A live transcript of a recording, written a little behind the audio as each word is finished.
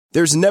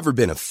There's never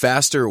been a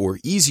faster or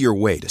easier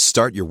way to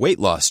start your weight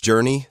loss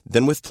journey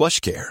than with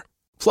PlushCare.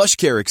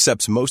 PlushCare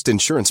accepts most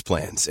insurance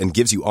plans and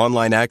gives you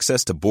online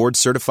access to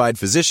board-certified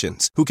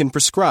physicians who can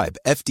prescribe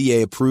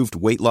FDA-approved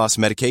weight loss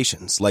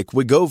medications like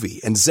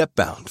Wegovy and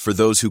Zepbound for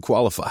those who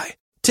qualify.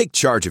 Take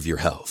charge of your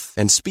health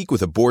and speak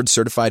with a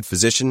board-certified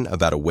physician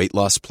about a weight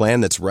loss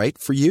plan that's right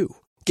for you.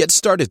 Get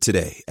started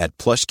today at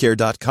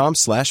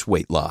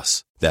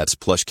plushcare.com/weight-loss. That's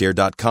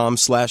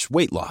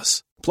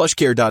plushcare.com/weight-loss.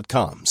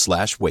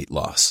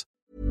 plushcare.com/weight-loss.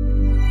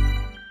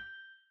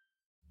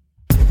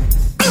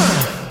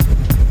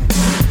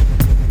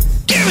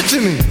 Give it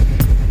to me.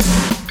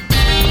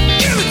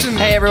 Give it to me.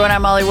 Hey everyone,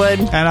 I'm Molly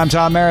Wood. And I'm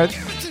Tom Merritt.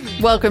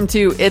 Welcome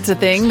to It's a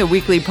Thing, the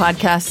weekly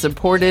podcast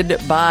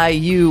supported by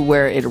you,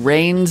 where it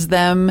rains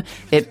them,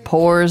 it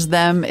pours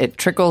them, it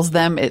trickles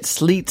them, it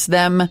sleets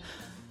them.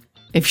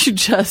 If you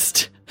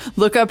just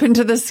look up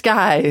into the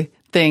sky,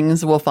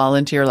 things will fall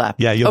into your lap.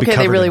 Yeah, you'll be okay, they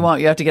covered really in-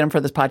 won't. You have to get them for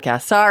this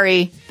podcast.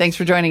 Sorry. Thanks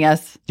for joining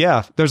us.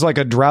 Yeah, there's like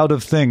a drought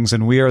of things,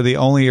 and we are the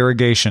only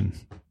irrigation.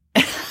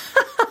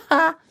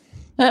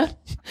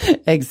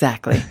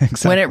 Exactly.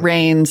 When it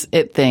rains,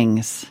 it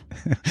things.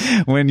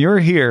 When you're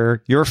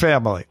here, your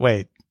family.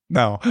 Wait,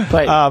 no.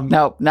 Wait,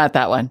 no, not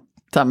that one.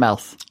 Something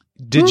else.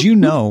 Did you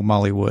know,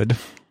 Molly Wood, that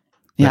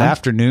Yeah.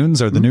 afternoons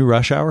are the new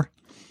rush hour?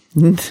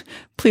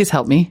 Please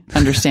help me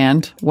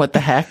understand what the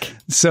heck.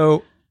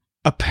 So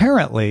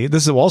apparently,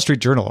 this is a Wall Street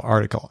Journal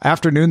article.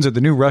 Afternoons are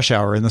the new rush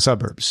hour in the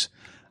suburbs.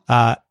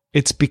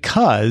 It's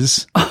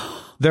because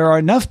there are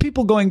enough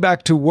people going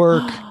back to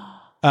work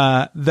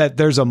that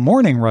there's a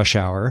morning rush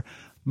hour,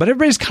 but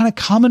everybody's kind of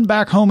coming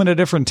back home at a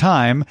different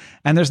time,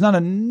 and there's not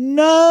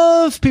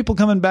enough people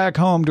coming back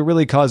home to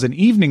really cause an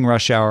evening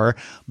rush hour,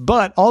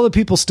 but all the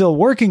people still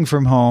working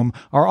from home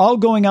are all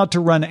going out to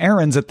run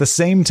errands at the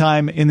same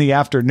time in the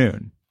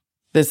afternoon.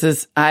 This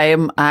is, I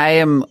am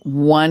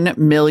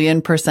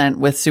 1,000,000%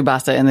 with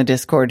Subasa in the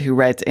Discord, who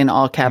writes in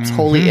all caps,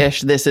 holy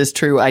ish, this is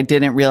true. I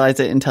didn't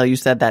realize it until you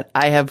said that.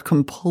 I have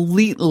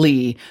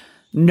completely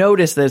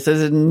noticed this. This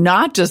is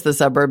not just the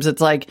suburbs.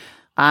 It's like,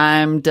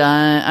 I'm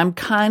done. I'm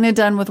kind of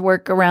done with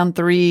work around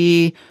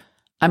 3.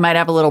 I might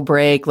have a little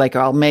break. Like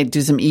I'll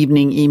do some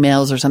evening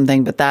emails or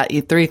something, but that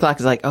 3 o'clock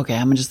is like, okay,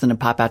 I'm just going to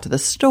pop out to the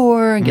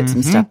store and get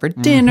some stuff for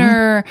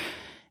dinner.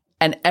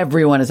 And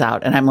everyone is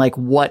out. And I'm like,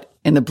 what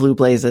in the blue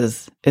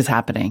blazes is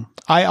happening?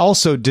 I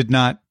also did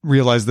not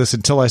realize this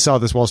until I saw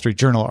this Wall Street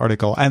Journal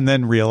article, and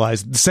then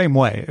realized the same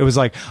way. It was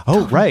like,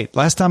 oh, right.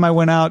 Last time I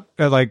went out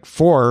at like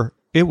 4,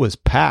 it was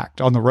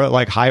packed on the road.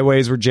 Like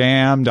highways were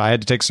jammed. I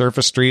had to take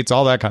surface streets,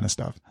 all that kind of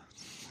stuff.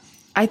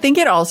 I think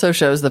it also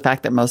shows the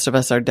fact that most of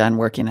us are done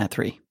working at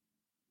 3.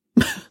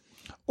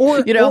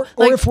 Or, You know,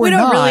 or like, if we're we don't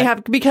not, really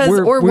have, because,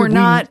 we're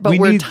not, but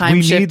we're time we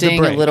need the shifting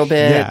a break. little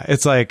bit. Yeah.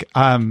 It's like,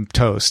 I'm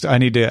toast. I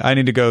need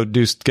to go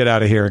get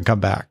out of here and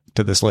come back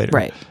to this later.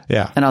 Right.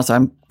 Yeah. And also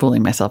I'm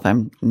fooling myself.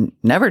 I'm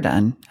never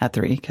done at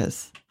 3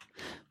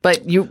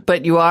 but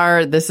you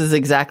are, this is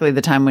exactly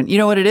the time when, you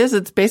know what it is?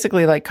 It's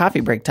basically like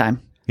coffee break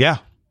time. Yeah.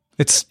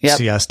 It's Yep.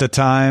 siesta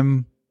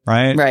time,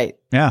 right? Right.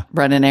 Yeah.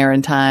 Run an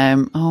errand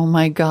time. Oh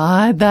my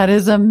God. That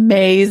is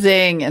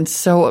amazing and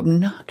so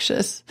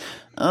obnoxious.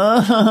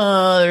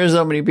 There's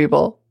so many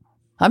people.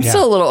 I'm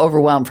still a little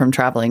overwhelmed from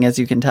traveling, as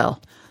you can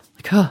tell.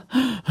 Like,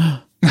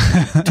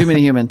 too many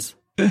humans.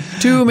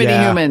 Too many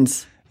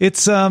humans.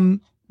 It's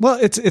well,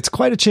 it's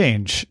quite a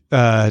change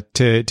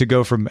to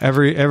go from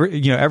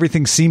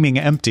everything seeming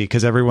empty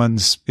because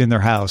everyone's in their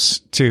house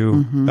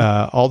to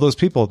all those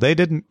people. They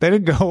didn't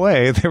go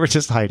away. They were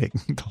just hiding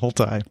the whole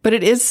time. But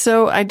it is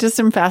so, I just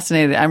am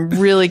fascinated. I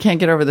really can't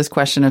get over this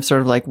question of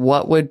sort of like,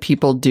 what would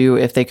people do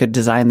if they could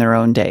design their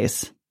own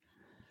days?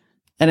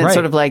 And it's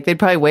sort of like, they'd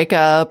probably wake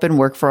up and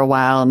work for a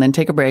while and then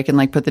take a break and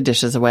like put the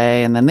dishes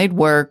away, and then they'd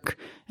work.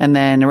 And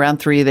then around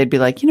 3, they'd be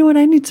like, you know what?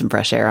 I need some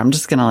fresh air. I'm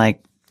just going to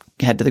like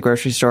head to the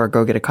grocery store,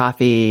 go get a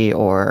coffee,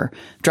 or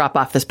drop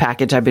off this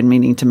package I've been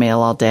meaning to mail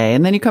all day.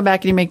 And then you come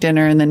back and you make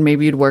dinner, and then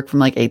maybe you'd work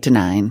from like 8 to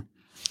 9.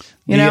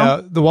 You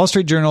know? The Wall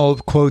Street Journal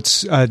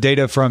quotes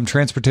data from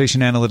transportation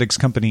analytics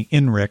company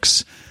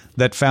INRIX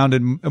that found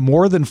in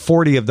more than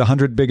 40 of the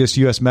 100 biggest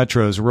U.S.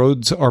 metros,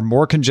 roads are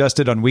more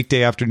congested on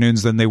weekday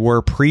afternoons than they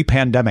were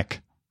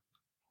pre-pandemic.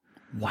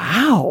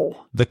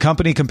 Wow. The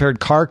company compared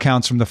car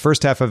counts from the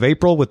first half of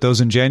April with those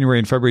in January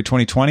and February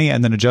 2020,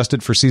 and then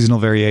adjusted for seasonal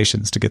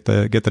variations to get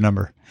the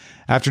number.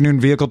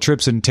 Afternoon vehicle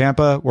trips in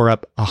Tampa were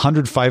up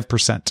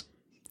 105%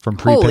 from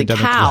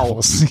pre-pandemic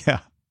levels. Yeah.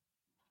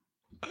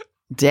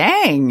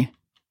 Dang.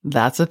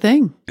 That's a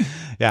thing.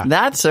 Yeah.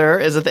 That, sir,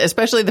 is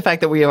especially the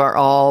fact that we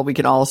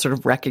can all sort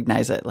of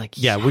recognize it.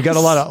 Like, yeah, we got a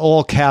lot of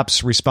all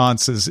caps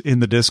responses in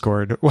the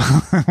Discord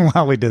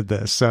while we did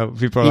this. So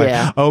people are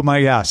like, oh my,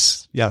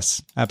 yes,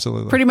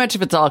 absolutely. Pretty much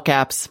if it's all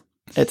caps,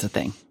 it's a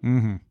thing.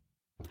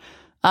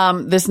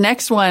 This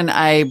next one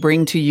I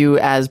bring to you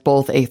as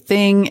both a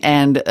thing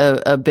and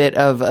a bit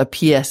of a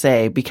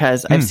PSA,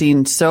 because I've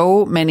seen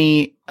so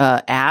many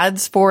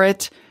ads for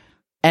it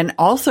and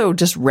also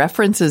just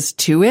references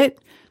to it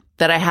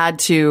that I had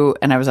to,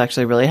 and I was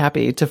actually really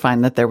happy to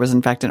find that there was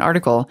in fact an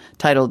article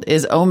titled,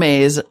 "Is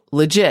Omaze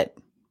Legit?"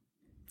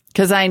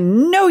 Because I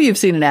know you've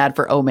seen an ad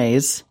for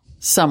Omaze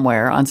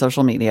somewhere on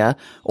social media,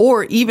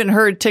 or even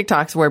heard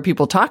TikToks where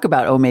people talk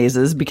about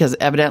Omazes, because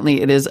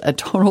evidently it is a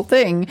total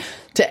thing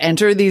to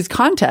enter these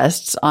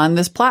contests on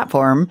this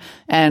platform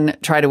and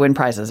try to win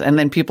prizes. And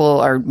then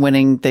people are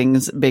winning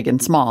things big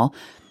and small.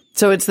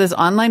 So it's this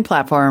online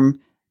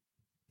platform.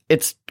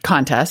 It's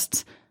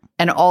contests.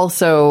 And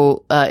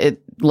also,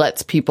 it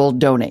lets people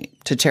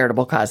donate to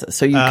charitable causes.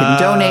 So you can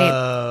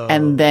donate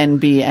and then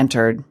be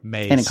entered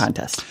in a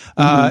contest.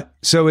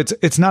 So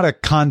it's not a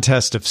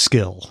contest of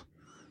skill.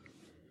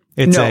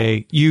 It's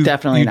you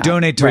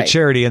donate to a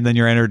charity and then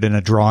you're entered in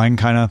a drawing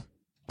kind of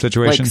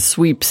situation. Like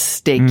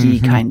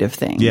sweepstakey kind of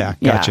thing. Yeah,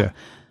 gotcha. Yeah.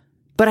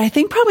 But I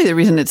think probably the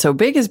reason it's so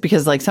big is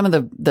because like some of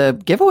the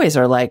giveaways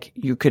are like,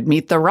 you could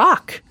meet The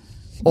Rock,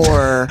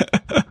 or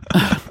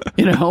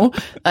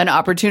an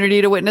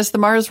opportunity to witness the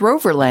Mars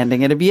rover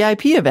landing at a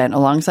VIP event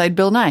alongside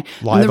Bill Nye.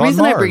 Live and the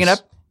reason on I bring it up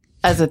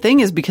as a thing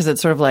is because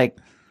it's sort of like,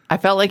 I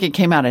felt like it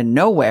came out of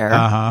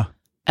nowhere.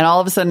 And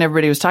all of a sudden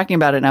everybody was talking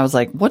about it. And I was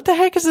like, what the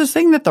heck is this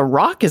thing that The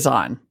Rock is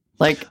on?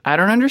 Like, I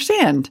don't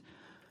understand.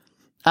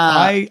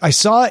 I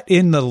saw it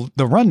in the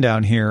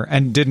rundown here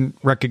and didn't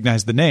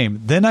recognize the name.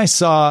 Then I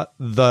saw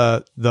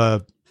the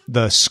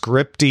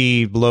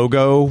scripty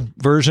logo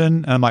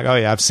version. And I'm like, oh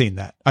yeah, I've seen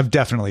that. I've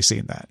definitely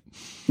seen that.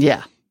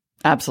 Yeah,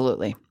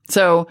 absolutely.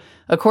 So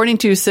according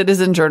to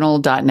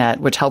citizenjournal.net,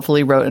 which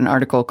helpfully wrote an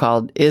article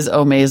called "Is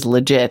Omaze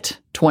Legit?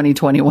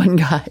 2021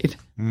 Guide."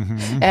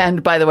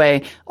 And by the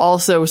way,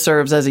 also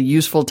serves as a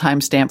useful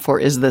timestamp for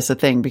 "Is This a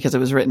Thing?" because it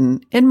was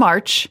written in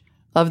March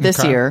of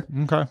this year,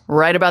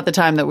 right about the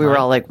time that we were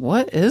all like,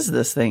 what is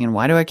this thing? And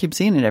why do I keep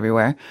seeing it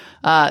everywhere?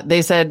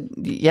 They said,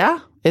 yeah,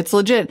 it's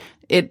legit.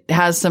 It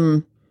has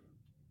some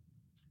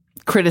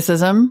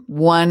criticism.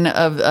 One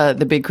of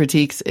the big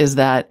critiques is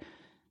that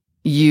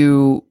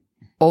you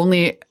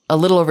only a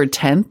little over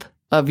 1/10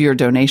 of your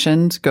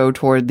donations go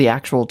toward the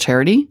actual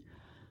charity.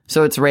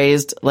 So it's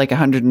raised like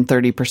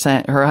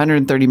 130% or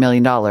 $130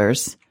 million.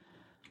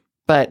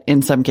 But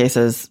in some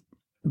cases,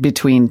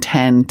 between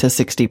 10 to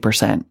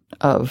 60%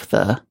 of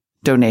the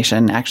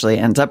donation actually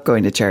ends up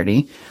going to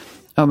charity.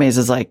 Omaze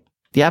is like,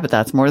 yeah, but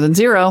that's more than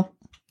zero.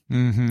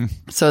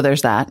 So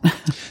there's that.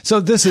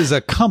 So this is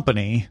a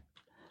company.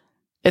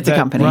 It's a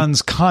company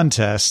runs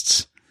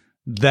contests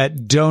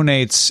that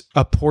donates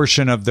a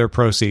portion of their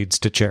proceeds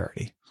to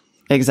charity.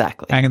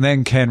 Exactly. And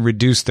then can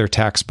reduce their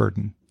tax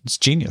burden. It's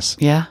genius.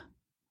 Yeah.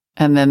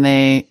 And then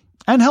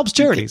and helps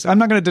charities. I'm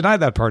not going to deny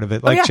that part of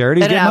it. Like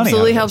charities and get it money.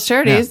 Absolutely helps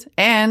charities. Yeah.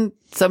 And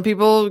some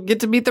people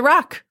get to meet The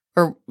Rock.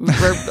 Or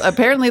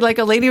apparently like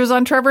a lady was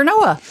on Trevor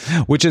Noah.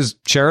 Which is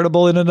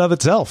charitable in and of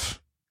itself.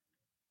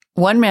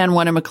 One man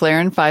won a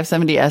McLaren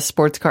 570S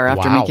sports car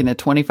after making a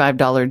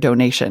 $25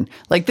 donation.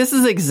 Like, this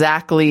is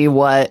exactly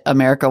what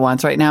America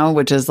wants right now,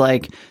 which is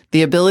like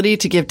the ability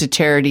to give to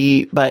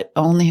charity, but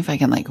only if I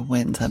can like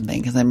win something,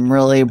 because I'm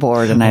really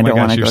bored and I don't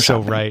want to go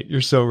shopping. You're so right.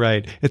 You're so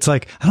right. It's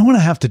like, I don't want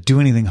to have to do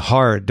anything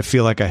hard to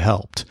feel like I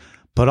helped,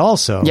 but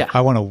also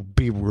I want to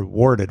be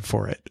rewarded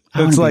for it.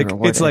 It's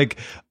like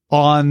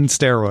on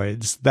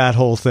steroids, that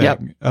whole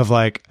thing of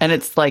like, and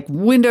it's like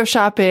window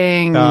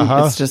shopping.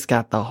 It's just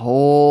got the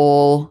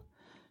whole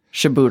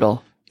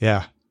shaboodle.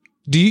 Yeah.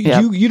 Do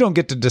you don't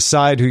get to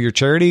decide who your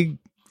charity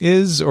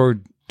is,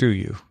 or do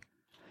you?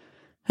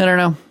 I don't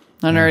know.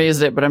 I never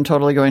used it, but I'm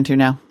totally going to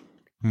now.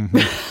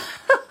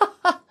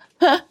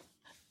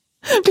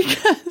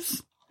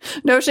 Because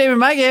no shame in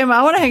my game.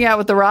 I want to hang out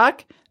with The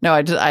Rock. No,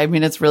 I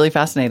mean, it's really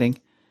fascinating.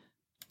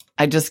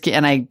 I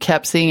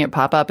kept seeing it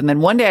pop up. And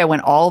then one day I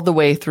went all the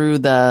way through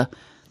the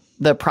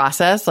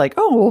process, like,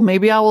 oh, well,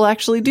 maybe I will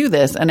actually do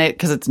this. And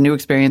because it's new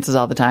experiences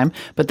all the time.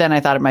 But then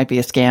I thought it might be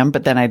a scam.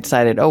 But then I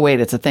decided, oh,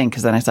 wait, it's a thing.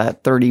 Because then I saw it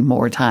 30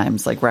 more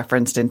times, like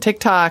referenced in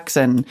TikToks.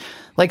 And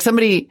like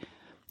somebody,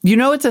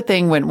 it's a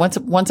thing when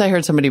once I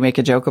heard somebody make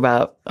a joke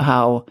about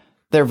how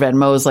their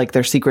Venmo is like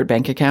their secret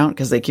bank account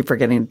because they keep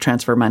forgetting to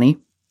transfer money.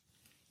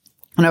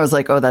 And I was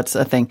like, oh, that's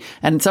a thing.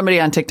 And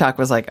somebody on TikTok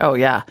was like, oh,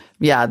 yeah,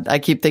 I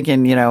keep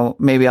thinking,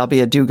 maybe I'll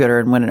be a do-gooder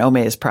and win an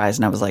Omaze prize.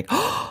 And I was like,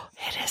 oh,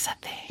 it is a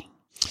thing.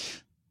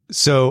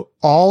 So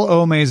all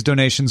Omaze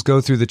donations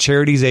go through the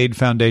Charities Aid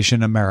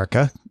Foundation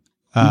America.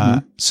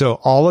 So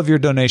all of your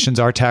donations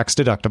are tax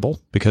deductible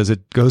because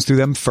it goes through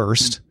them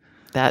first.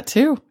 That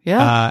too.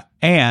 Yeah.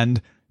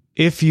 And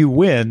if you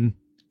win,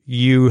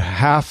 you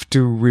have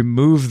to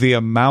remove the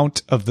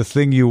amount of the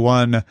thing you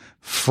won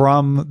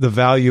from the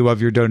value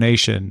of your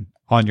donation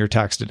on your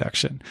tax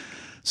deduction.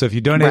 So if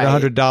you donate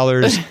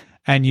 $100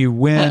 and you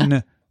win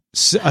a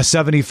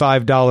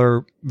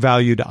 $75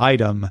 valued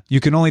item,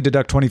 you can only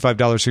deduct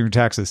 $25 from your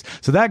taxes.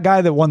 So that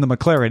guy that won the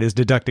McLaren is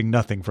deducting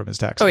nothing from his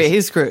taxes. Oh yeah,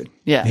 he's screwed.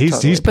 Yeah,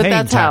 he's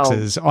paying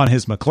taxes on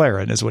his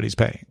McLaren is what he's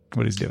paying.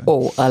 What he's doing.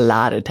 Oh, a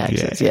lot of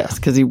taxes. Yeah. Yes,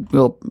 because he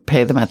will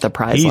pay them at the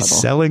prize level. He's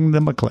selling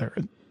the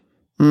McLaren.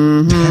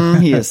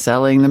 He is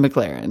selling the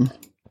McLaren.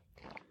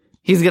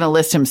 He's going to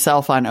list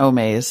himself on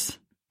Omaze.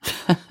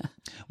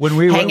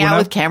 Hang out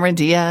with Cameron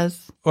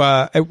Diaz.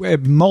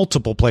 At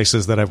multiple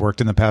places that I've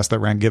worked in the past that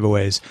ran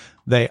giveaways,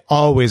 they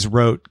always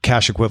wrote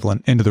cash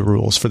equivalent into the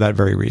rules for that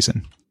very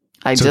reason.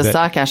 I just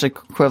saw cash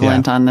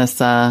equivalent on this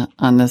you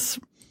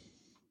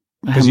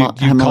Himalaya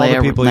call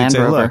the people, Land you'd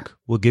say, Rover. look,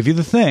 we'll give you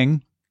the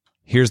thing.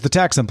 Here's the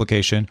tax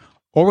implication.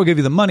 Or we'll give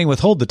you the money,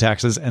 withhold the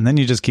taxes, and then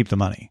you just keep the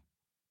money.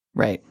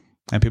 Right.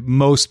 And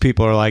most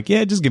people are like,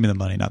 yeah, just give me the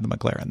money, not the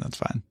McLaren. That's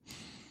fine.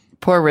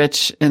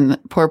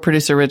 Poor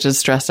producer Rich is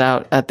stressed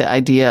out at the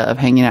idea of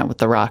hanging out with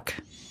The Rock.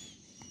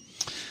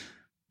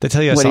 They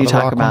tell you I What saw do you The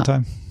talk Rock about?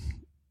 one time.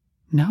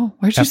 No.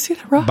 Where'd you see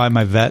The Rock? By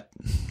my vet.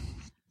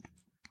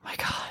 My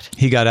God.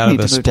 He got out of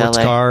a sports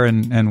car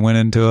and went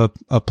into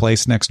a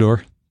place next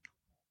door.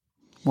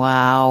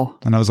 Wow.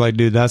 And I was like,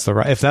 dude, that's The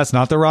Rock. If that's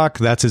not The Rock,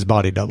 that's his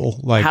body double.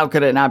 Like, how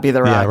could it not be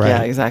The Rock? Yeah, right.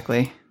 Yeah,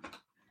 exactly.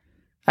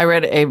 I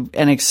read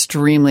an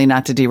extremely,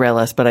 not to derail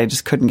us, but I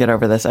just couldn't get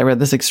over this. I read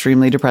this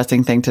extremely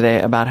depressing thing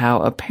today about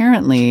how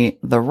apparently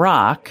The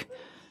Rock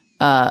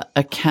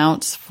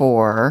accounts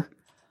for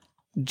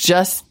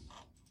just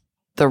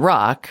The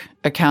Rock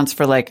accounts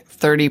for like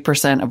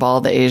 30% of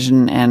all the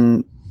Asian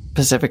and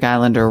Pacific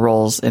Islander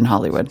roles in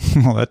Hollywood.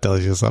 Well, that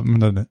tells you something,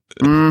 doesn't it?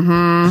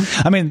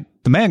 Mm-hmm. I mean,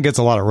 the man gets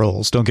a lot of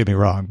roles, don't get me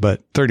wrong,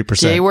 but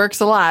 30%. Yeah, he works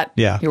a lot.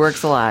 Yeah. He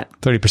works a lot.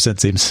 30%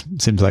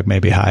 seems like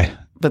maybe high.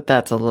 But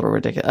that's a little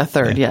ridiculous. A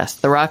third, yes.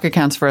 The Rock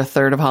accounts for a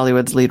third of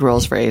Hollywood's lead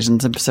roles for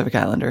Asians and Pacific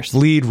Islanders.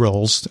 Lead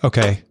roles.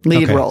 Okay.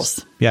 Lead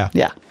roles. Yeah.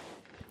 Yeah.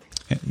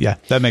 Yeah,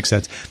 that makes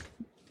sense.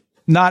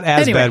 Not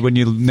as bad when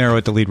you narrow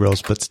it to lead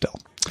roles, but still.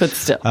 But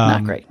still,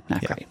 not great.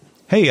 Not great.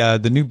 Hey,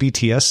 the new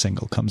BTS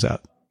single comes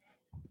out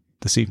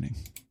this evening.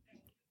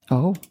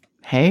 Oh,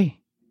 hey.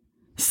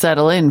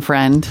 Settle in,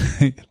 friend.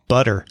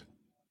 Butter.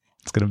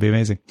 It's going to be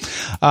amazing.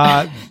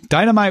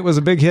 Dynamite was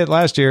a big hit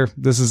last year.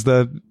 This is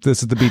the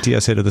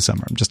BTS hit of the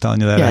summer. I'm just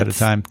telling you that ahead of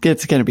time.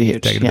 It's going to be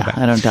huge. Yeah,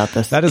 I don't doubt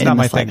this. That is not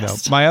my thing, though.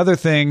 My other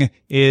thing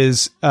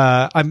is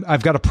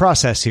I've got a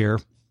process here.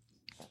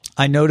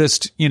 I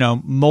noticed,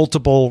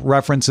 multiple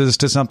references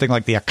to something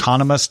like The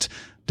Economist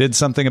did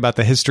something about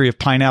the history of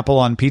pineapple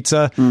on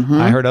pizza. Mm-hmm,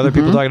 I heard other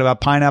people talking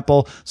about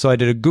pineapple. So I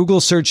did a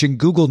Google search in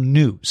Google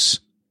News.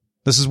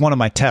 This is one of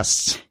my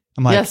tests.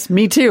 I'm like, yes,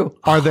 me too.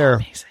 Are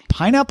there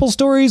pineapple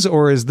stories,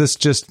 or is this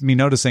just me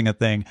noticing a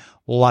thing?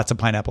 Lots of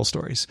pineapple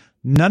stories.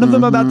 None of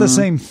them about the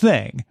same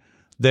thing.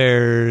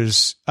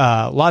 There's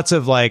lots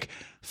of like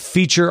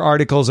feature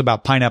articles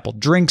about pineapple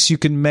drinks you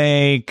can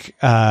make.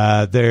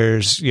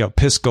 There's,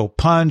 Pisco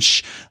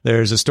Punch.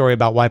 There's a story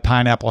about why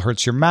pineapple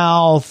hurts your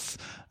mouth.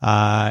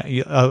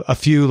 A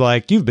few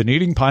like, you've been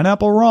eating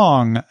pineapple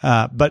wrong.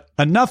 But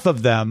enough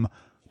of them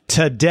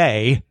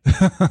today,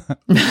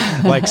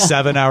 like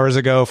 7 hours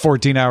ago,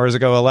 14 hours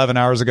ago, 11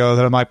 hours ago,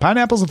 that I'm like,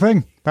 pineapple's a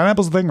thing.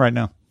 Pineapple's a thing right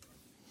now.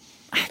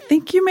 I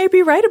think you may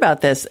be right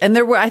about this. And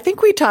I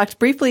think we talked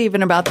briefly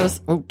even about those.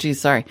 Oh, geez,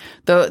 sorry.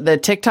 The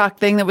TikTok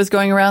thing that was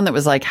going around that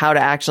was like how to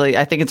actually,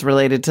 I think it's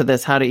related to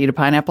this, how to eat a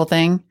pineapple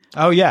thing.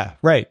 Oh, yeah.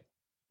 Right.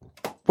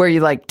 Where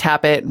you like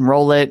tap it and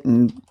roll it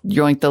and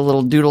yoink the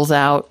little doodles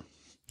out.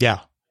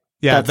 Yeah.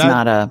 Yeah. That's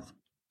not a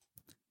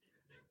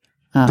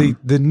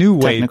the new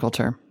way technical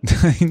term.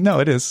 No,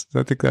 it is.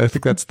 I think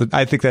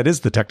that is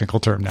the technical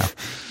term now.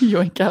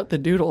 Yoink out the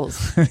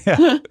doodles.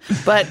 Yeah.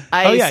 But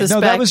I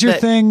suspect that was your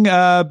thing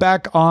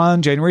back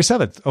on January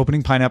 7th,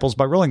 opening pineapples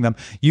by rolling them.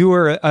 You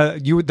were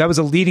that was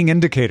a leading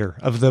indicator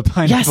of the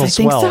pineapple swell. Yes,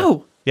 I think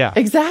so. Yeah.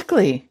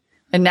 Exactly.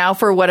 And now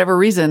for whatever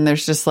reason,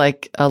 there's just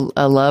like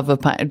a love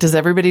of pineapple. Does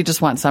everybody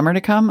just want summer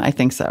to come? I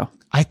think so.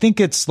 I think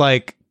it's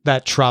like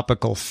that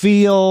tropical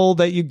feel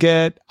that you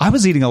get. I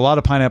was eating a lot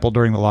of pineapple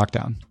during the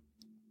lockdown.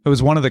 It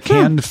was one of the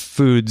canned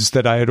foods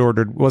that I had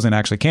ordered. It wasn't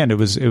actually canned. It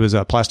was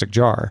a plastic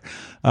jar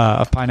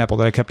of pineapple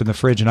that I kept in the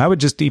fridge. And I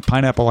would just eat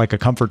pineapple like a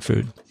comfort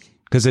food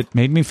because it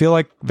made me feel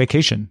like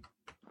vacation.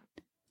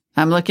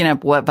 I'm looking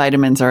up what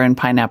vitamins are in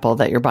pineapple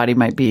that your body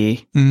might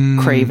be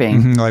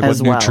craving. Like as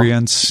what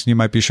nutrients you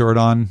might be short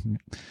on.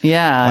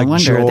 Yeah, like I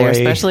wonder. joy. They're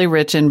especially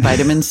rich in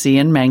vitamin C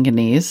and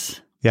manganese.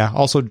 Yeah,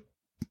 also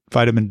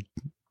vitamin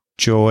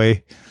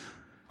joy.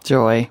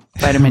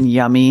 Vitamin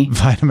yummy.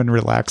 Vitamin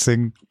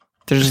relaxing.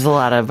 There's just a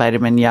lot of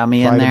vitamin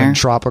yummy in there. Vitamin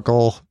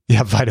tropical.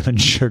 Yeah, vitamin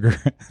sugar.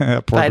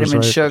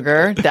 Vitamin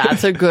sugar.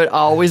 That's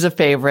always a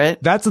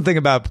favorite. That's the thing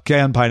about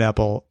canned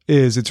pineapple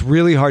is it's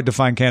really hard to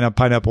find canned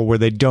pineapple where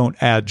they don't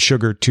add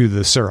sugar to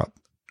the syrup.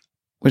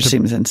 Which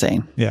seems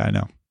insane. Yeah, I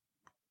know.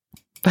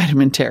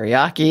 Vitamin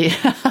teriyaki.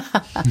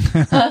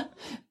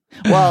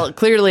 Well,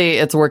 clearly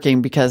it's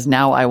working because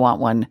now I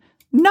want one.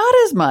 Not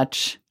as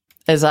much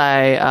as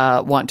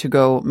I want to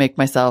go make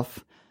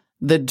myself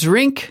the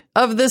drink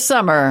of the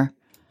summer.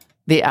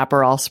 The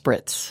Aperol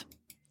Spritz.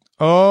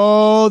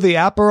 Oh, the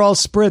Aperol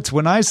Spritz.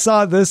 When I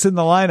saw this in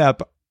the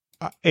lineup,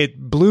 it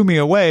blew me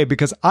away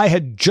because I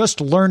had just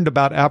learned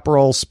about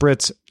Aperol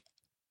Spritz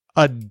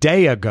a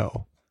day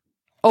ago.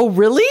 Oh,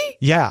 really?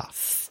 Yeah.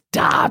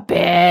 Stop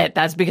it.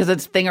 That's because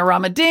it's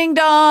Thingorama Ding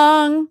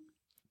Dong.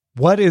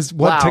 Give us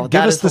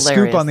the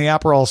scoop on the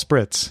Aperol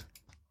Spritz.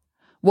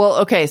 Well,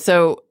 okay.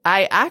 So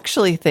I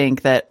actually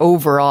think that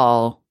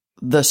overall,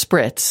 the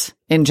spritz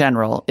in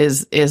general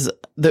is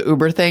the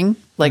Uber thing,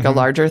 like a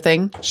larger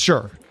thing.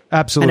 Sure.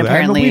 Absolutely. And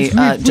apparently,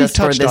 we've just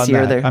for touched this on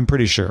year, that, I'm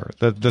pretty sure.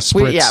 The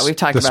spritz. We've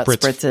talked about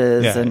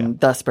spritzes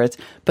the spritz.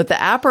 But the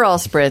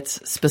Aperol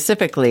spritz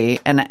specifically,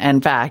 and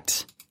in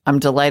fact, I'm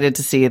delighted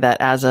to see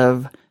that as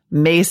of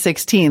May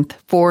 16th,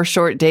 4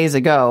 short days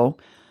ago,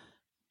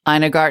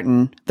 Ina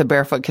Garten, the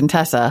Barefoot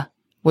Contessa,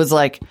 was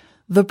like,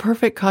 the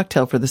perfect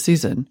cocktail for the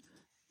season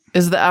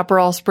is the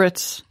Aperol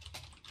spritz.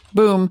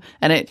 Boom.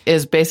 And it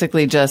is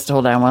basically just,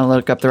 hold on, I want to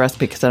look up the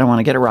recipe because I don't want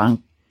to get it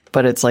wrong.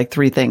 But it's like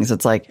 3 things.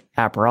 It's like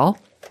Aperol.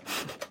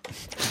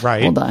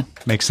 Right. Hold on.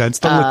 Makes sense.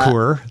 The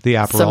liqueur, the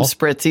Aperol. Some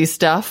spritzy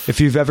stuff.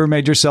 If you've ever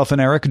made yourself an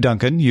Eric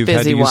Duncan, you've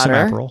had to use some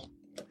Aperol.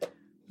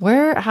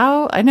 Where?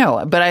 How? I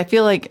know. But I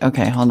feel like,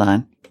 okay, hold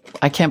on.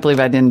 I can't believe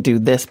I didn't do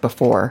this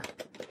before.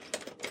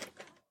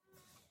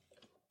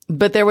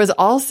 But there was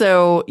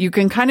also, you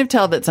can kind of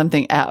tell that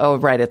something, oh,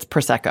 right, it's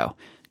Prosecco.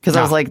 Because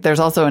I was like,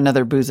 there's also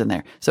another booze in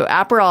there. So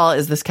Aperol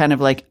is this kind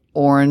of like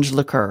orange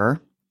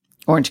liqueur,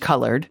 orange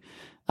colored.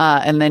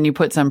 And then you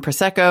put some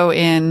Prosecco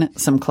in,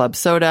 some club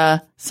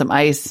soda, some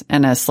ice,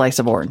 and a slice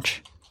of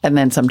orange. And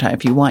then sometime,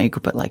 if you want, you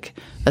could put like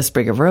a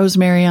sprig of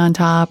rosemary on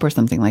top or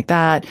something like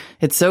that.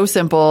 It's so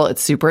simple.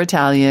 It's super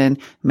Italian,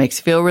 makes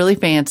you feel really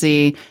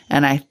fancy.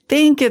 And I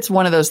think it's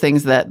one of those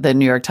things that the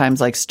New York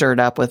Times like stirred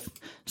up with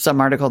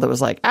some article that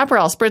was like,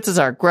 Aperol spritzes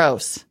are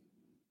gross.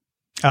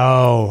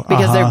 Oh,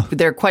 because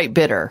they're quite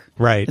bitter.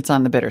 Right. It's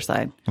on the bitter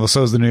side. Well,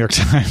 so is the New York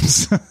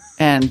Times.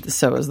 And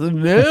so is the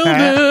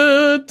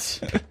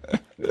Velvet.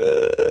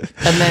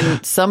 And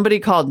then somebody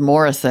called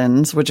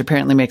Morrison's, which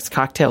apparently makes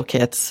cocktail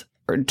kits,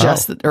 or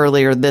just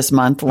earlier this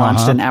month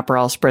launched an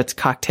Aperol Spritz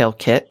cocktail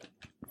kit,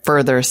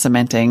 further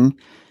cementing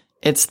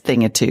its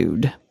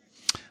thingitude.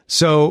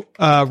 So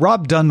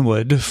Rob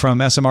Dunwood from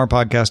SMR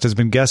Podcast has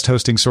been guest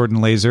hosting Sword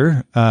and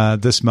Laser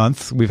this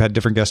month. We've had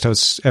different guest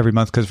hosts every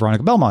month because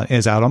Veronica Belmont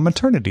is out on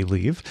maternity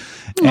leave.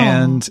 Aww.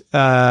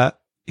 And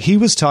he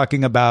was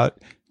talking about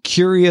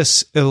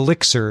Curious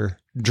Elixir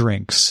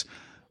drinks,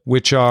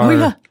 which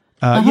are...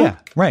 Yeah,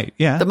 right.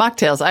 Yeah. The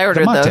mocktails. I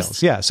ordered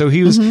those. Yeah. So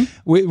he was,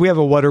 we have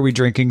a What Are We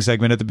Drinking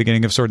segment at the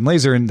beginning of Sword and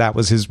Laser, and that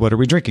was his What Are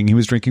We Drinking? He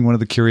was drinking one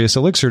of the Curious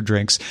Elixir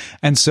drinks.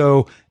 And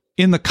so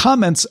in the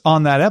comments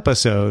on that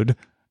episode,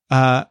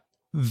 that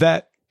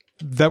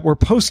were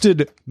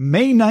posted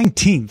May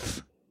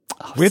 19th.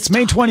 It's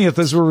May 20th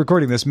as we're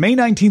recording this. May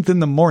 19th in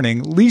the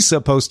morning,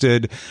 Lisa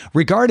posted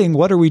regarding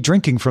What Are We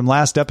Drinking from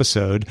last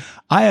episode.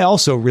 I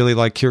also really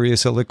like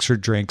Curious Elixir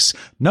drinks.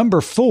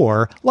 Number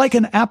 4, like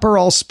an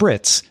Aperol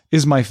Spritz,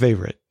 is my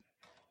favorite.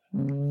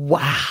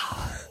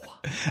 Wow.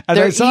 And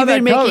they're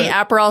even making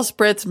Aperol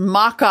Spritz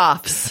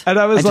mock-offs. And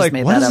I was like,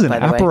 what is an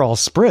Aperol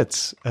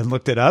Spritz? And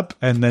looked it up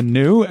and then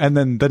knew. And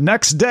then the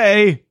next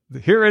day,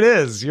 here it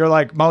is. You're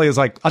like, Molly is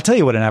like, I'll tell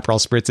you what an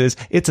Aperol Spritz is.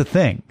 It's a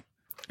thing.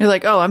 You're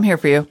like, oh, I'm here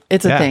for you.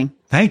 It's a thing.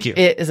 Thank you.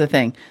 It is a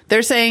thing.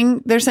 They're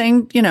saying,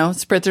 you know,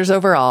 spritzers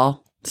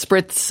overall,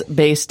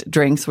 spritz-based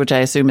drinks, which I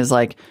assume is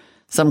like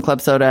some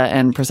club soda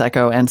and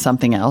Prosecco and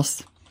something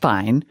else.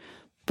 Fine.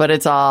 But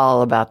it's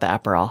all about the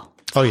Aperol.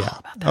 Oh, yeah.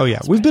 Oh, yeah.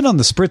 We've been on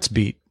the spritz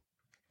beat,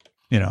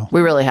 you know. We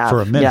really have.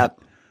 For a minute.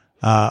 Yep.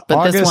 But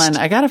August, this one,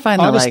 I got to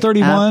find August the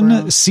 31,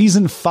 Aperol.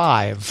 season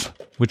 5,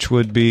 which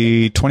would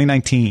be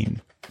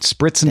 2019.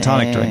 Spritz and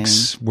tonic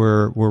drinks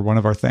were one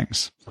of our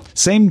things.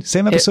 Same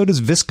episode as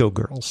Visco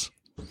Girls.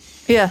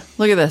 Yeah,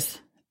 look at this.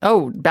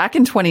 Oh, back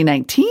in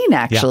 2019,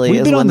 actually,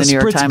 we've is been when on the New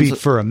York Spritz Times beat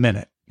for a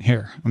minute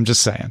here. I'm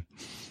just saying.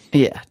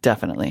 Yeah,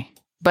 definitely.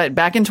 But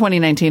back in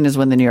 2019 is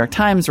when the New York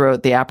Times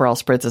wrote the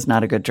Aperol Spritz is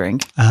not a good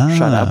drink.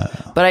 Shut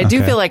up. But I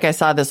do feel like I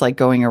saw this like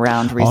going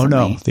around recently.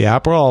 Oh no, the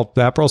Aperol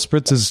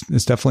Spritz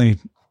is definitely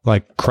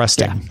like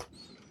cresting. Yeah.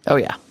 Oh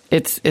yeah,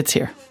 it's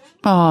here.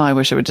 Oh, I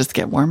wish it would just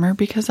get warmer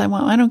because I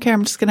don't care.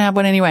 I'm just going to have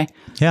one anyway.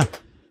 Yeah.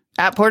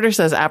 At Porter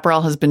says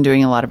Aperol has been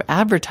doing a lot of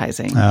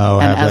advertising.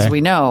 Oh, and as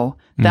we know,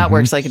 that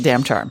works like a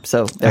damn charm.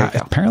 So there you go.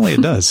 Apparently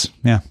it does.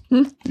 Yeah.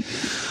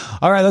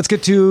 All right, let's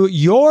get to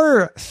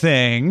your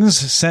things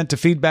sent to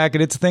feedback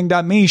at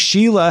itsathing.me.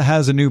 Sheila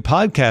has a new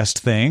podcast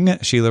thing.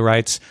 Sheila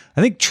writes,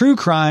 I think true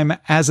crime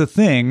as a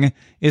thing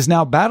is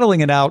now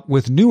battling it out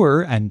with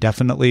newer and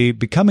definitely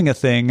becoming a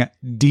thing,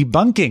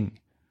 debunking.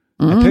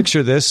 I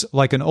picture this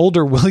like an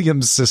older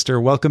Williams sister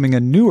welcoming a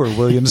newer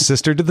Williams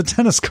sister to the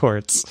tennis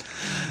courts.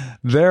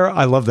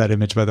 I love that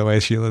image, by the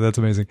way, Sheila. That's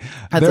amazing.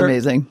 That's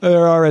amazing.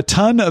 There are a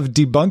ton of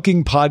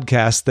debunking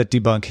podcasts that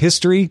debunk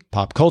history,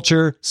 pop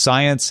culture,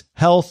 science,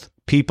 health,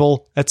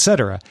 people,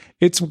 etc.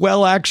 It's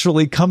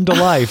actually come to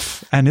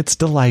life, and it's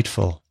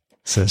delightful,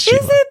 says Sheila.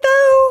 Is it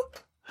though?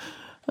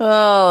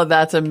 Oh,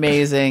 that's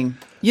amazing.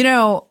 You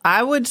know,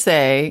 I would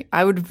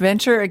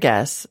venture a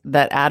guess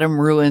that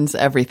Adam Ruins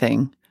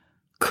Everything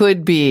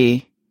could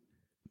be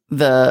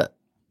the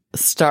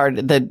start,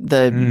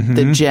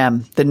 the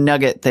gem, the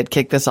nugget that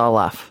kicked this all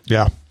off.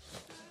 Yeah.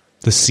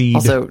 The seed.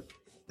 Also,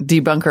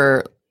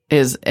 debunker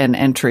is an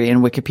entry in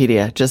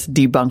Wikipedia, just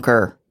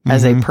debunker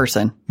as a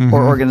person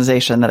or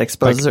organization that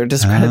exposes or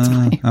discredits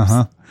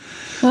claims.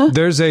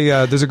 There's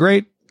a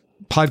great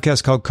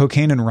podcast called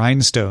Cocaine and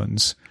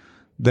Rhinestones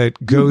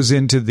that goes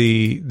into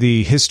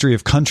the history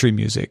of country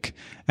music.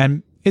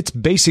 And it's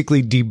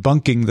basically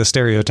debunking the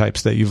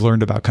stereotypes that you've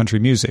learned about country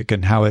music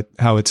and how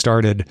it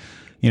started,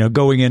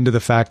 going into the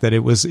fact that it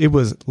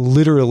was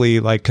literally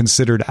like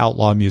considered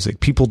outlaw music.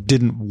 People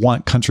didn't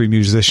want country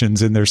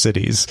musicians in their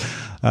cities,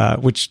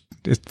 which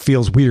it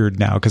feels weird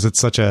now because it's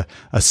such a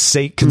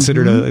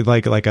considered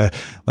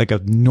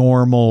a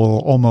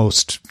normal,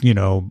 almost,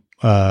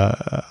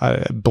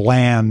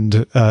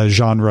 bland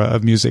genre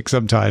of music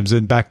sometimes.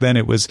 And back then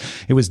it was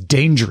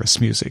dangerous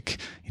music.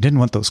 You didn't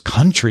want those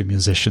country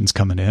musicians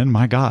coming in.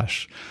 My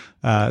gosh.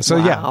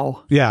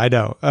 Wow. Yeah, I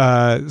know.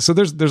 So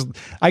there's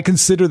I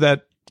consider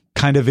that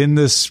kind of in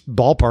this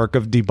ballpark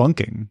of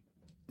debunking.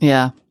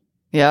 Yeah.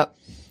 Yep.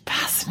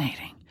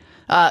 Fascinating.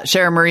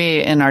 Sharon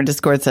Marie in our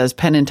Discord says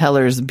Penn and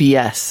Teller's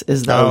BS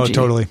is the OG. Oh,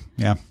 totally.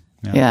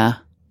 Yeah.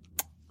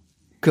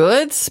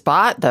 Good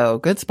spot, though.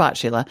 Good spot,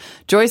 Sheila.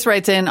 Joyce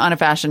writes in on a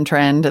fashion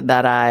trend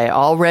that I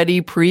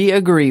already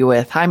pre-agree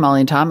with. Hi,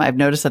 Molly and Tom. I've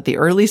noticed that the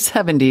early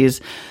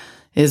 70s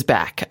is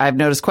back. I've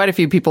noticed quite a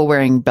few people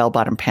wearing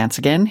bell-bottom pants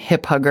again,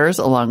 hip huggers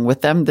along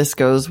with them. This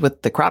goes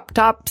with the crop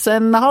tops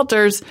and the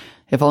halters.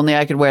 If only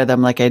I could wear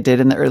them like I did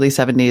in the early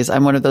 70s.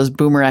 I'm one of those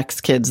boomer X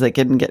kids that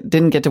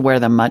didn't get to wear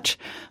them much.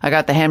 I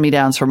got the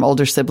hand-me-downs from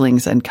older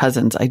siblings and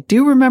cousins. I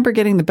do remember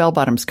getting the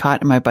bell-bottoms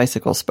caught in my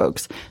bicycle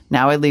spokes.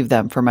 Now I leave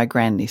them for my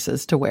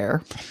grandnieces to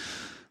wear.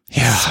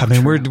 Yeah, so I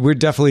mean, we're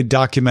definitely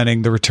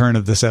documenting the return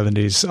of the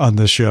 70s on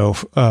this show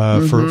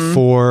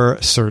for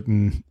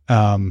certain.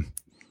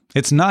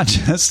 It's not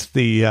just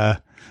the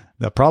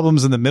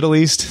problems in the Middle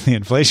East, the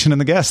inflation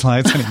and the gas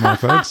lines anymore,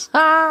 folks.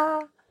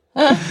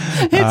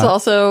 It's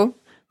also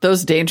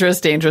those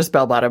dangerous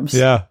bell bottoms.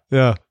 Yeah.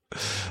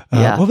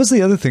 What was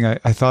the other thing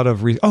I thought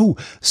of?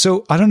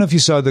 So I don't know if you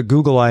saw the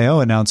Google I/O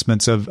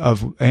announcements of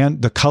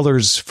the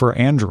colors for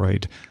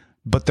Android,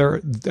 but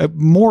they're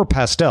more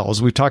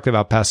pastels. We've talked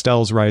about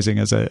pastels rising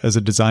as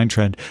a design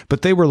trend,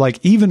 but they were like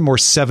even more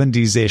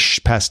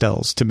 70s-ish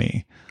pastels to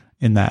me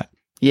in that.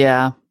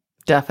 Yeah,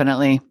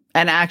 definitely.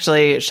 And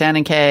actually,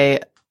 Shannon K,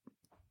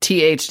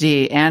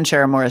 THD, and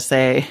Sharon Morris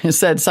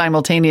said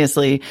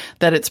simultaneously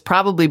that it's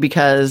probably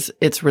because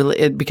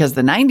because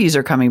the 90s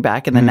are coming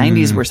back, and the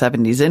 90s were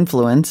 70s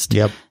influenced.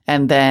 Yep.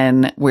 And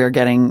then we're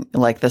getting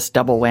like this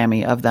double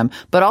whammy of them,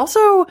 but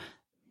also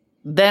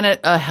then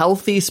a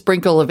healthy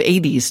sprinkle of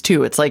 80s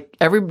too. It's like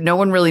no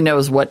one really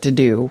knows what to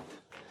do,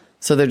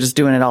 so they're just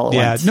doing it all at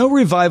once. No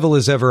revival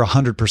is ever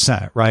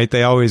 100%, right?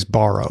 They always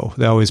borrow.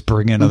 They always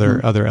bring in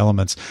other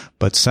elements.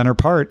 But center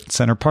part,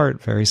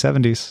 very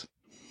 70s.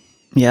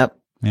 Yep.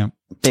 Yep.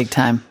 Big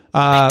time.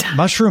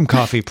 Mushroom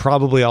coffee,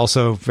 probably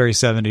also very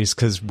 70s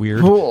because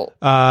weird. Cool.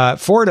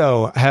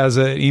 Fordo has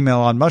an email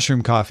on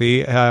mushroom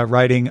coffee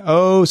writing,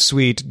 "Oh,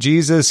 sweet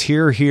Jesus,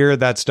 here,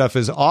 that stuff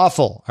is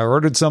awful. I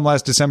ordered some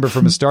last December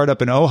from a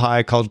startup in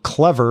Ojai called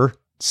Clever,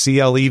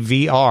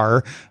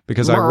 CLEVR,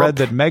 because I read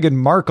that Meghan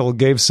Markle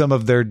gave some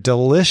of their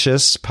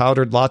delicious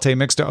powdered latte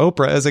mix to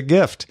Oprah as a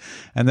gift.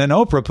 And then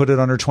Oprah put it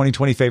on her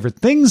 2020 favorite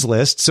things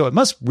list, so it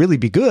must really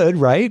be good,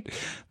 right?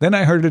 Then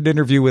I heard an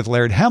interview with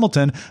Laird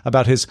Hamilton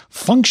about his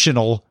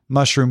functional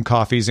mushroom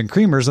coffees and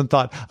creamers and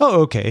thought,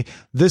 oh, okay,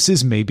 this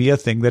is maybe a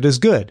thing that is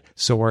good.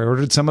 So I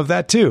ordered some of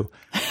that too.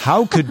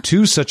 How could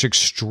two such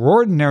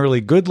extraordinarily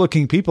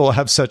good-looking people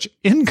have such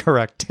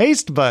incorrect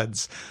taste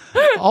buds?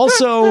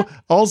 Also,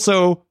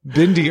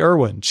 Bindi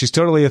Irwin. She's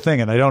totally a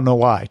thing, and I don't know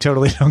why.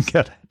 Totally don't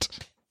get it.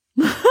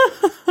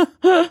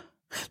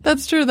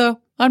 That's true, though.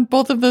 On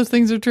both of those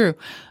things are true.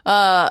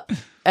 And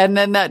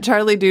then that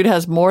Charlie dude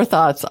has more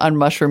thoughts on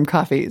mushroom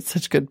coffee.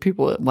 Such good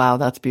people. Wow,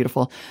 that's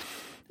beautiful.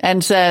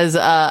 And says,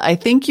 I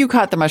think you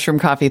caught the mushroom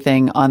coffee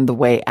thing on the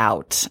way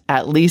out.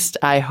 At least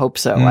I hope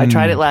so. I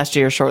tried it last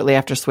year shortly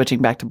after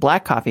switching back to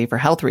black coffee for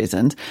health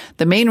reasons.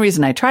 The main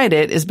reason I tried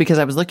it is because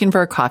I was looking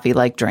for a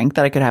coffee-like drink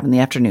that I could have in the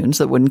afternoons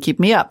that wouldn't keep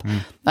me up.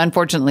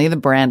 Unfortunately, the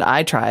brand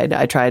I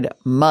tried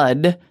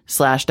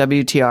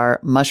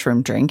Mud/WTR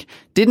mushroom drink,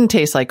 didn't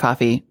taste like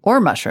coffee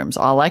or mushrooms.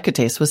 All I could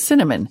taste was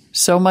cinnamon.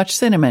 So much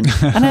cinnamon.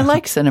 And I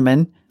like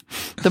cinnamon.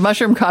 The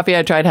mushroom coffee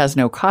I tried has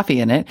no coffee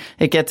in it.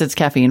 It gets its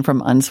caffeine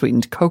from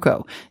unsweetened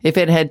cocoa. If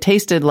it had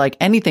tasted like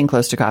anything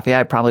close to coffee,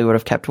 I probably would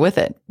have kept with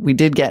it. We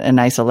did get a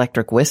nice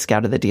electric whisk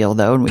out of the deal,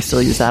 though, and we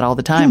still use that all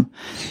the time.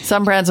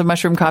 Some brands of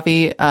mushroom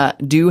coffee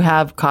do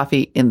have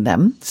coffee in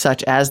them,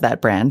 such as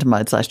that brand,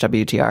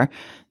 Mud/WTR.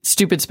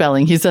 Stupid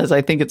spelling. He says,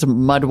 I think it's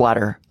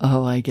Mudwater.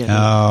 Oh, I get it.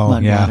 Oh,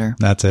 Mudwater. Yeah,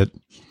 that's it.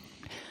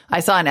 I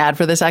saw an ad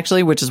for this,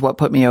 actually, which is what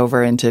put me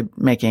over into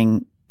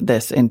making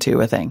this into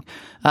a thing.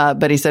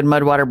 But he said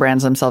Mudwater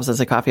brands themselves as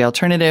a coffee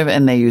alternative,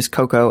 and they use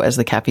cocoa as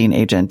the caffeine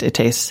agent. It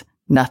tastes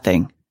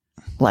nothing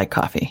like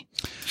coffee.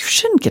 You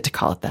shouldn't get to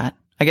call it that.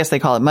 I guess they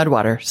call it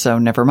Mudwater, so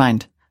never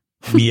mind.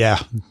 Yeah,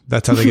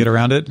 that's how they get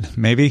around it.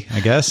 Maybe, I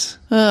guess.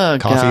 Oh,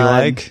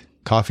 coffee-like,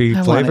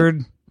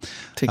 coffee-flavored.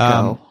 To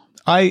go.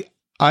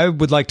 I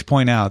would like to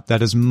point out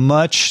that as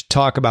much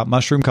talk about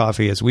mushroom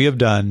coffee as we have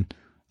done,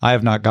 I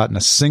have not gotten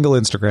a single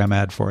Instagram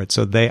ad for it,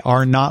 so they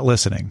are not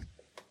listening.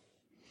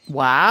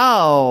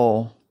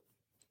 Wow.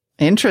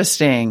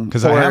 Interesting.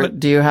 Because I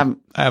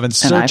haven't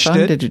searched iPhone?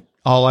 it. Did you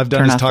all I've done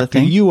turn is off the talk to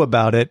thing? you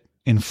about it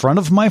in front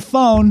of my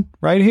phone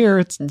right here.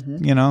 It's,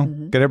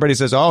 because everybody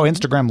says, oh,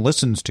 Instagram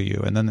listens to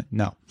you. And then,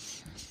 no,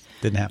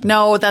 didn't happen.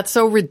 No, that's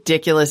so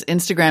ridiculous.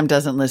 Instagram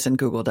doesn't listen.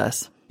 Google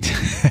does.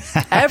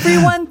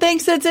 Everyone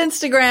thinks it's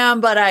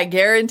Instagram, but I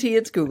guarantee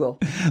it's Google.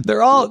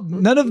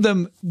 None of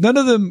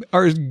them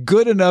are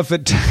good enough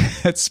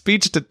at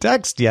speech to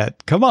text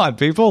yet. Come on,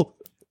 people.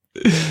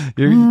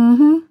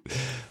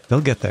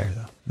 They'll get there,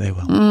 though. They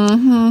will.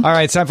 All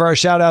right, it's time for our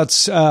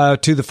shout-outs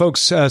to the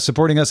folks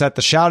supporting us at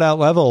the shout-out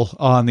level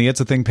on the It's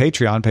a Thing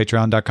Patreon,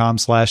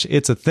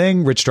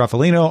 patreon.com/itsatthing. Rich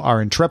Straffolino,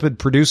 our intrepid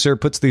producer,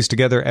 puts these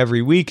together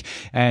every week.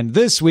 And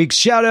this week's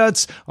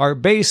shout-outs are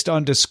based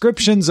on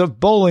descriptions of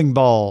bowling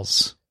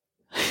balls.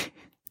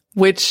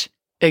 Which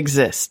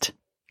exist,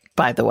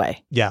 by the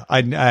way. Yeah,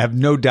 I have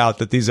no doubt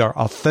that these are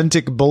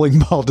authentic bowling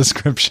ball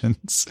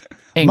descriptions.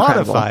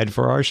 Incredible. Modified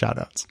for our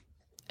shout-outs.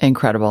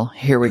 Incredible.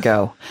 Here we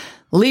go.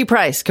 Lee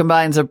Price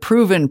combines a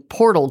proven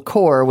Portal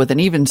core with an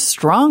even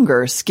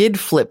stronger skid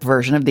flip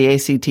version of the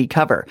ACT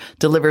cover.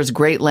 Delivers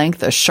great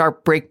length, a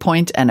sharp break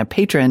point, and a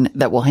patron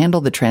that will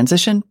handle the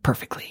transition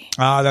perfectly.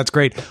 That's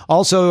great.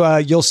 Also,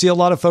 you'll see a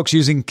lot of folks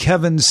using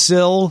Kevin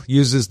Sill,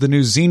 uses the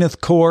new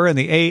Zenith core and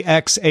the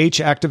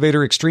AXH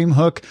Activator Extreme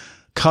Hook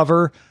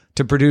cover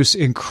to produce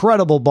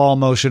incredible ball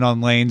motion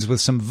on lanes with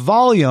some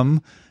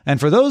volume. And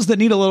for those that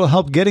need a little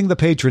help getting the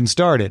patron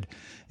started,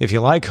 if you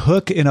like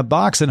hook in a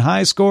box and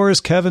high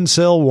scores, Kevin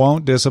Sill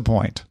won't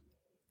disappoint.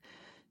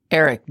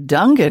 Eric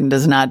Duncan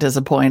does not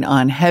disappoint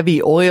on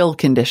heavy oil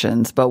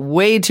conditions, but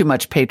way too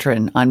much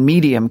patron on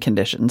medium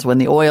conditions when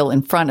the oil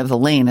in front of the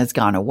lane has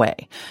gone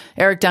away.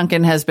 Eric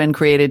Duncan has been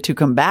created to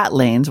combat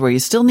lanes where you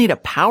still need a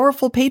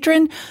powerful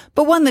patron,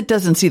 but one that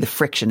doesn't see the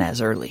friction as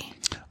early.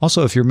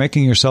 Also, if you're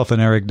making yourself an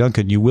Eric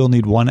Duncan, you will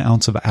need 1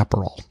 ounce of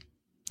Aperol.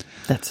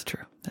 That's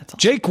true. That's all.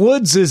 Jake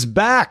Woods is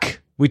back.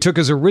 We took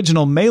his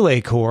original Melee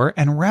core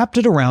and wrapped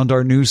it around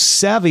our new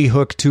Savvy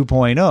Hook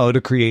 2.0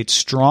 to create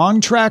strong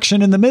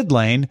traction in the mid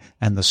lane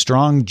and the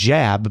strong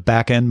jab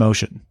back-end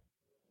motion.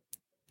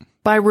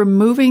 By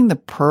removing the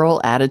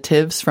pearl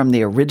additives from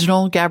the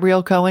original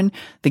Gabrielle Cohen,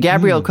 the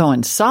Gabrielle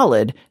Cohen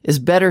Solid is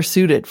better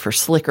suited for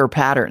slicker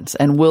patterns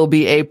and will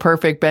be a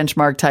perfect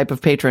benchmark type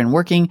of patron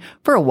working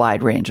for a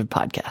wide range of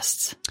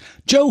podcasts.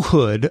 Joe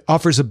Hood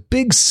offers a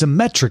big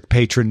symmetric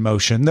patron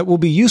motion that will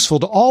be useful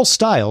to all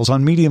styles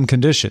on medium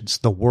conditions.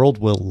 The world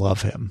will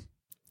love him.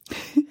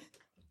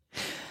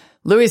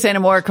 Louis Saint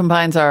Amour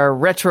combines our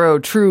retro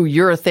true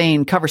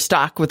urethane cover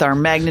stock with our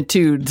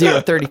magnitude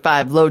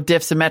 035 low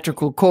diff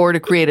symmetrical core to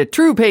create a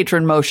true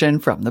patron motion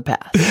from the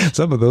past.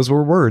 Some of those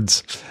were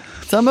words.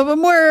 Some of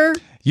them were.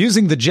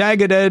 Using the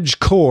Jagged Edge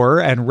core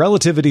and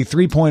Relativity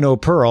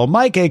 3.0 Pearl,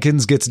 Mike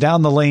Akins gets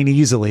down the lane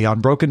easily on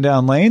broken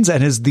down lanes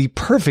and is the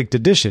perfect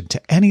addition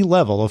to any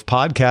level of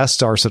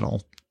podcast's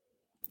arsenal.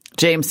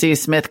 James C.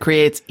 Smith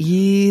creates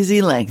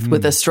easy length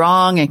with a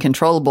strong and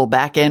controllable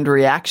back-end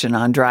reaction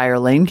on drier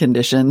lane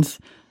conditions.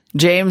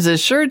 James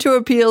is sure to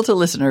appeal to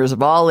listeners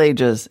of all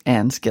ages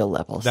and skill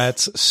levels.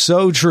 That's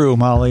so true,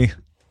 Molly.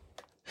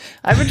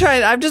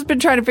 I've just been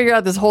trying to figure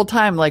out this whole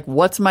time, like,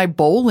 what's my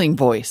bowling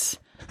voice?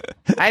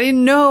 I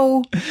didn't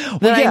know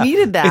that I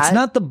needed that. It's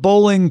not the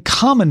bowling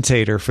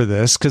commentator for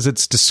this because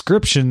it's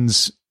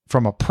descriptions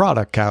from a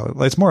product.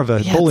 It's more of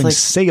a bowling like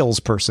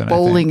salesperson.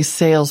 Bowling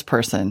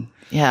salesperson.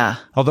 Yeah.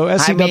 Although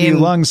SCW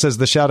Lung says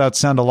the shout-outs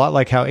sound a lot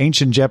like how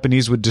ancient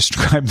Japanese would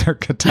describe their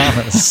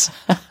katanas.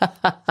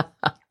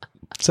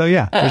 So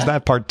yeah, there's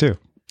that part too.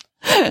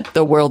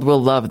 The world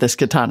will love this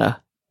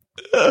katana.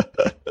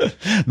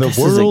 The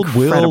world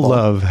will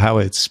love how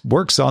it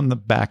works on the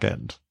back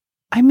end.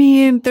 I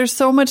mean, there's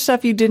so much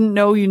stuff you didn't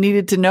know you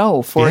needed to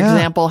know. For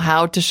example,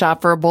 how to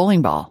shop for a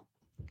bowling ball.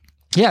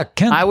 Yeah,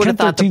 I would have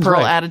thought the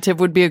pearl additive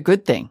would be a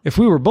good thing. If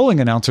we were bowling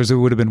announcers, it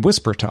would have been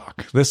whisper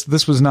talk.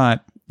 This was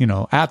not,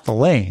 at the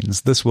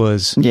lanes. This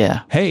was,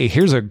 hey,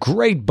 here's a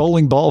great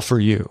bowling ball for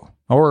you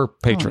or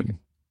patron.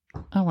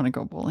 I want to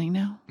go bowling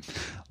now.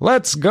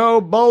 Let's go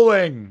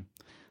bowling.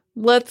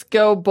 Let's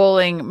go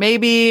bowling.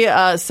 Maybe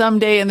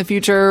someday in the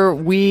future,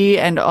 we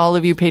and all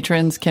of you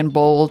patrons can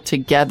bowl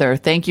together.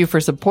 Thank you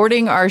for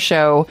supporting our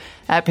show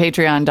at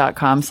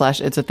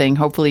patreon.com/itsatthing.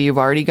 Hopefully you've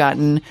already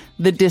gotten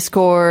the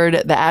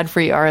Discord, the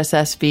ad-free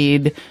RSS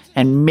feed,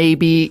 and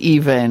maybe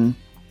even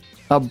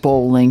a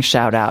bowling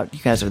shout out.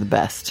 You guys are the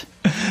best.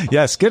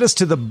 Yes, get us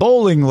to the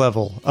bowling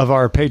level of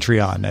our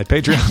Patreon at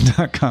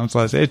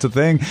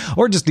patreon.com/itsatthing,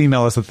 or just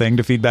email us a thing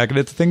to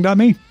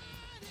feedback@itsatthing.me.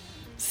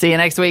 See you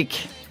next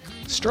week.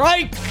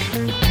 Strike!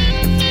 Gonna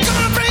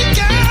break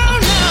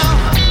down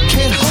now.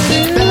 Can't hold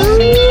it back.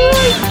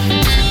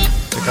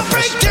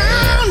 Break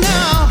down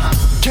now.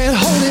 Can't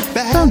hold it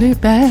back. Hold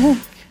it back.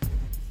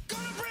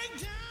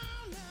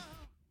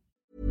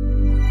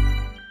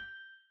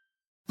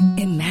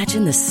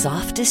 Imagine the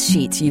softest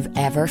sheets you've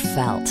ever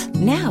felt.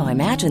 Now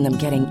imagine them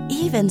getting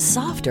even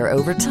softer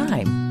over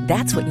time.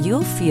 That's what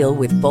you'll feel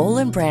with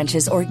Boll &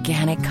 Branch's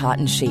organic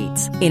cotton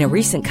sheets. In a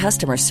recent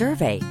customer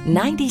survey,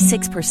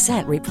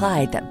 96%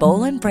 replied that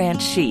Boll &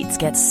 Branch sheets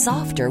get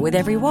softer with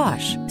every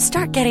wash.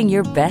 Start getting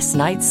your best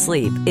night's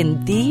sleep in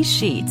these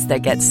sheets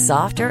that get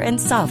softer and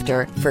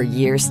softer for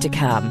years to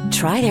come.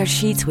 Try their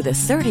sheets with a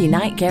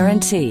 30-night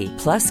guarantee.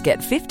 Plus, get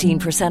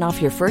 15%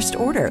 off your first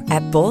order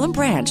at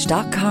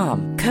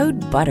bollandbranch.com.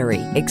 Code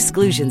BUTTERY.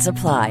 Exclusions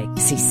apply.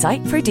 See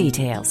site for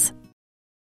details.